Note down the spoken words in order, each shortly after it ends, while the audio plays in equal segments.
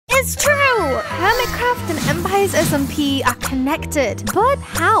is true! Hermitcraft and Empire's SMP are connected. But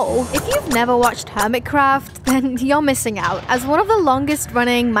how? If you've never watched Hermitcraft, then you're missing out. As one of the longest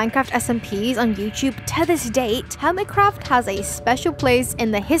running Minecraft SMPs on YouTube to this date, Hermitcraft has a special place in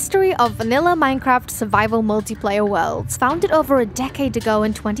the history of vanilla Minecraft survival multiplayer worlds. Founded over a decade ago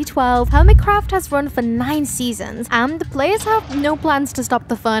in 2012, Hermitcraft has run for 9 seasons, and the players have no plans to stop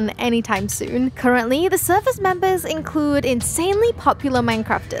the fun anytime soon. Currently, the server's members include insanely popular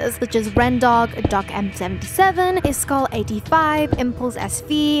Minecrafters such as Rendog, DocM77, Iskall85, Impulse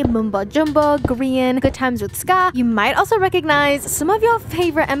SV, Mumbo Jumbo, Green, Good Times with Scar. You might also recognize some of your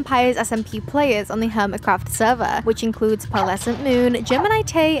favorite Empire's SMP players on the Hermitcraft server, which includes Pearlescent Moon, Gemini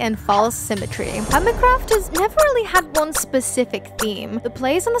Tay, and False Symmetry. Hermitcraft has never really had one specific theme. The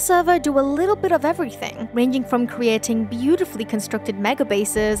players on the server do a little bit of everything, ranging from creating beautifully constructed mega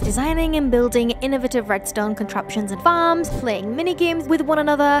bases, designing and building innovative redstone contraptions and farms, playing minigames with one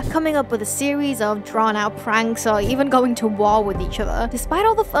another, coming up with a series of drawn-out pranks, or even going to war with each other. Despite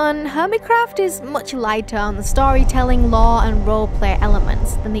all the fun, Hermitcraft is much lighter on the storytelling, lore, and roleplay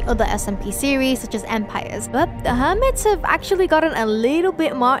elements than the other SMP series such as Empire's, but the Hermits have actually gotten a little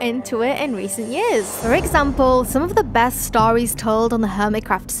bit more into it in recent years. For example, some of the best stories told on the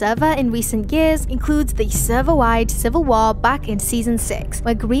Hermitcraft server in recent years includes the server-wide civil war back in Season 6,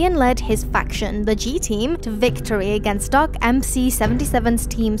 where Green led his faction, the G Team, to victory against DocMC77's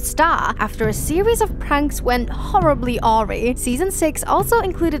Team Star after a series of pranks went horribly awry. Season 6 also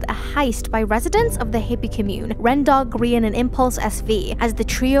included a heist by residents of the hippie commune, Rendog, Green, and Impulse SV, as the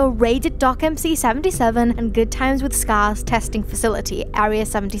trio raided DocMC77 and Good Times with Scar's testing facility, Area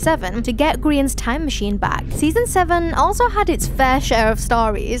 77, to get Green's time machine back. Season 7 also had its fair share of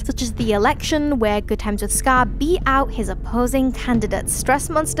stories, such as the election, where Good Times with Scar beat out his opposing candidates, Stress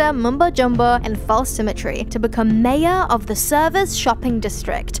Monster, Mumbo Jumbo, and False Symmetry, to become mayor of the server's shopping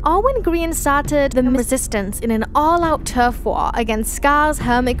district, or when Green started the resistance in an all-out turf war against Scar's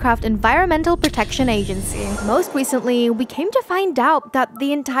Hermitcraft Environmental Protection Agency. Most recently, we came to find out that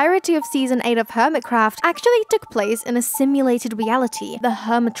the entirety of Season 8 of Hermitcraft actually took place in a simulated reality, the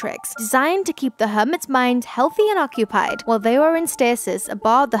Hermitrix, designed to keep the Hermit's minds healthy and occupied while they were in stasis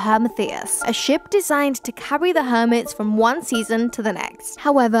aboard the Hermitheus, a ship designed to carry the Hermits from one season to the next.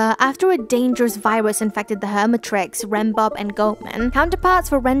 However, after a dangerous virus infected the Hermitrix, Rembob, and Goatman, counterparts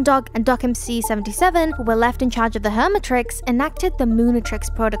for Rendog and DocMC77, who were left in charge of the Hermitrix, enacted the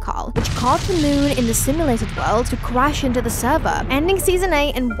Moonatrix protocol, which caused the moon in the simulated world to crash into the server, ending Season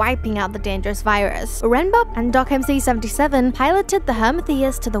 8 and wiping out the dangerous virus. Rembob and DocMC77 piloted the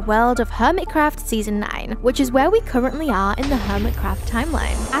Hermitheus to the world of Hermitcraft Season 9, which is where we currently are in the Hermitcraft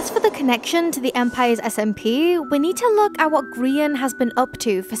timeline. As for the connection to the Empire's SMP, we need to look at what Green has been up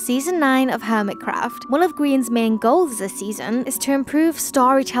to for Season 9 of Hermitcraft. One of Green's main goals this season is to improve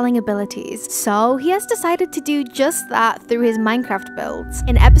storytelling abilities, so he has decided to do just that through his Minecraft builds.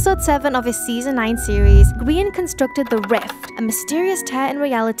 In Episode 7 of his Season 9 series, Green constructed the Rift, a mysterious tear in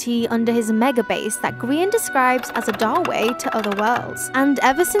reality under his mega base that Green describes as a doorway to other worlds. And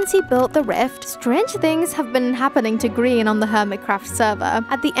ever since he built the Rift, strange things have been happening to Green on the Hermitcraft server.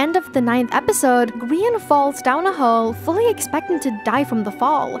 At the end of the 9th episode, Green falls down a hole, fully expecting to die from the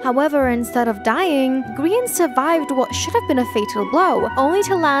fall. However, instead of dying, Green survived what should have been a fatal blow, only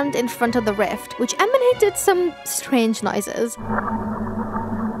to land in front of the Rift, which emanated some strange noises.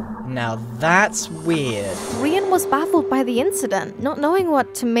 Now that's weird. Green was baffled by the incident, not knowing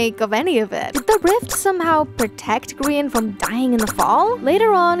what to make of any of it. Did the Rift somehow protect Green from dying in the fall?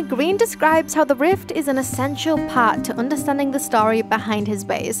 Later on, Green describes how the Rift is an essential part to understanding the story behind his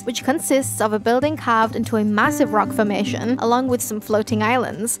base, which consists of a building carved into a massive rock formation, along with some floating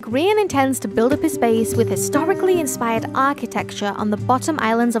islands. Green intends to build up his base with historically inspired architecture on the bottom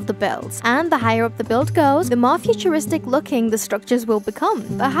islands of the builds, and the higher up the build goes, the more futuristic looking the structures will become.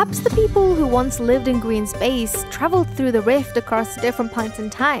 Perhaps the people who once lived in Green's base traveled through the Rift across different points in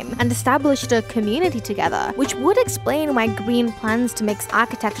time and established a community together, which would explain why Green plans to mix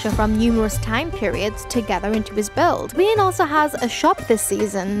architecture from numerous time periods together into his build. Green also has a shop this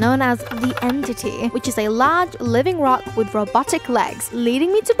season known as the Entity, which is a large living rock with robotic legs,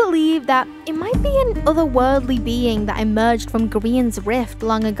 leading me to believe that it might be an otherworldly being that emerged from Green's Rift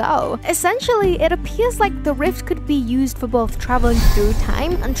long ago. Essentially, it appears like the Rift could be used for both traveling through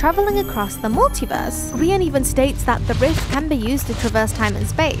time and traveling traveling across the multiverse. Grian even states that the rift can be used to traverse time and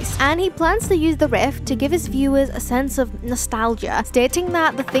space, and he plans to use the rift to give his viewers a sense of nostalgia, stating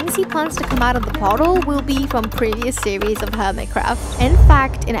that the things he plans to come out of the portal will be from previous series of Hermitcraft. In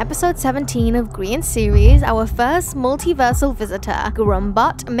fact, in episode 17 of Grian's series, our first multiversal visitor,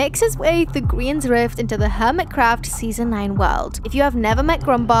 Grumbot, makes his way through Grian's rift into the Hermitcraft Season 9 world. If you have never met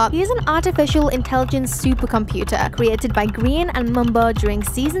Grumbot, he is an artificial intelligence supercomputer created by Grian and Mumbo during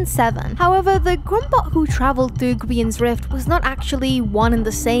Season 7. However, the Grumbot who traveled through Grian's rift was not actually one and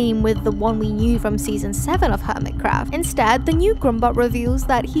the same with the one we knew from Season 7 of Hermitcraft. Instead, the new Grumbot reveals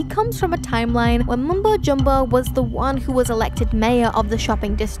that he comes from a timeline where Mumbo Jumbo was the one who was elected mayor of the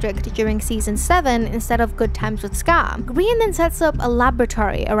shopping district during Season 7 instead of Good Times with Scar. Grian then sets up a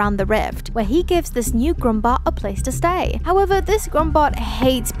laboratory around the rift, where he gives this new Grumbot a place to stay. However, this Grumbot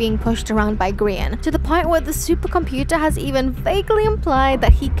hates being pushed around by Grian, to the point where the supercomputer has even vaguely implied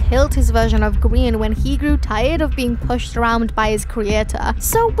that he killed his version of Grian when he grew tired of being pushed around by his creator.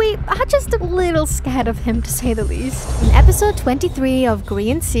 So we are just a little scared of him, to say the least. In episode 23 of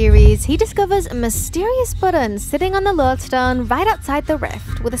Grian's series, he discovers a mysterious button sitting on the lodestone right outside the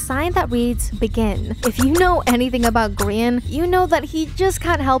rift with a sign that reads "Begin." If you know anything about Grian, you know that he just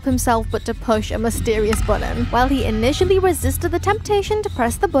can't help himself but to push a mysterious button. While he initially resisted the temptation to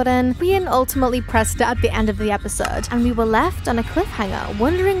press the button, Grian ultimately pressed it at the end of the episode, and we were left on a cliffhanger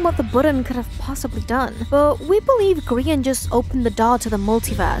wondering what the button could have possibly done. But we believe Grian just opened the door to the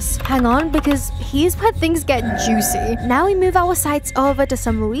multiverse. Hang on, because here's where things get juicy. Now we move our sights over to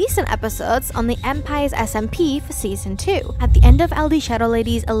some recent episodes on the Empire's SMP for Season 2. At the end of LD Shadow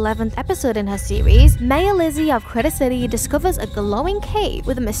Lady's 11th episode in her series, Mayor Lizzie of Critter City discovers a glowing cave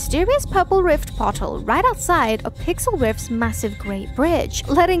with a mysterious purple rift portal right outside of Pixel Rift's massive Great Bridge.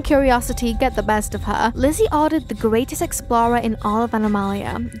 Letting curiosity get the best of her, Lizzie ordered the greatest explorer in all of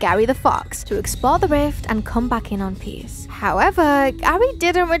Animalia, Gary the Fox, to explore the rift and come back in on peace. However, Gary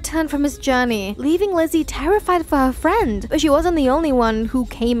didn't return from his journey, leaving Lizzie terrified for her friend, but she wasn't the only one who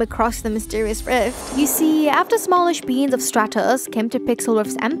came across the mysterious rift. You see, after smallish beings of Stratos came to Pixel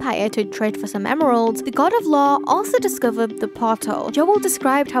Rift's empire to trade for some emeralds, the God of Law also discovered the portal. Joel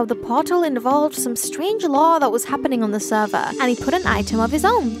described how the portal involved some strange law that was happening on the server, and he put an item of his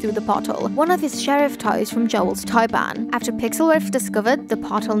own through the portal, one of his sheriff toys from Joel's toy barn. After Pixel Rift discovered the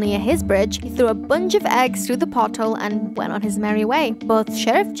portal near his bridge, he threw a bunch of eggs through the portal and went on his merry way. Both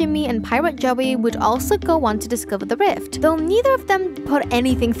Sheriff Jimmy and Pirate Joey would also go on to discover the rift, though neither of them put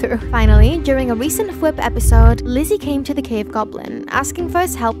anything through. Finally, during a recent Whip episode, Lizzie came to the Cave Goblin, asking for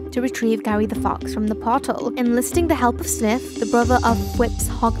his help to retrieve Gary the Fox from the portal. Enlisting the help of Sniff, the brother of Whip's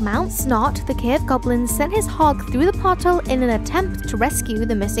hog mount, Snot, the Cave Goblin sent his hog through the portal in an attempt to rescue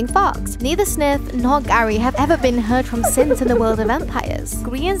the missing fox. Neither Sniff nor Gary have ever been heard from since in the world of empires.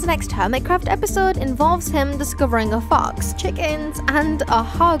 Grian's next Hermitcraft episode involves him discovering a fox, chickens, and a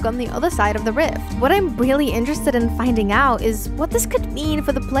hog on the other side of the rift. What I'm really interested in finding out is what this could mean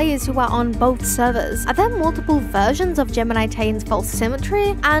for the players who are on both servers. Are there multiple versions of Gemini Tane's false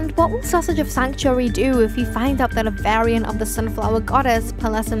symmetry? And what will Sausage of Sanctuary do if he finds out that a variant of the Sunflower Goddess,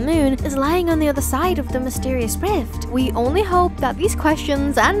 Palessa Moon, is lying on the other side of the mysterious rift? We only hope that these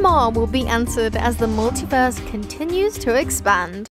questions and more will be answered as the multiverse continues to expand.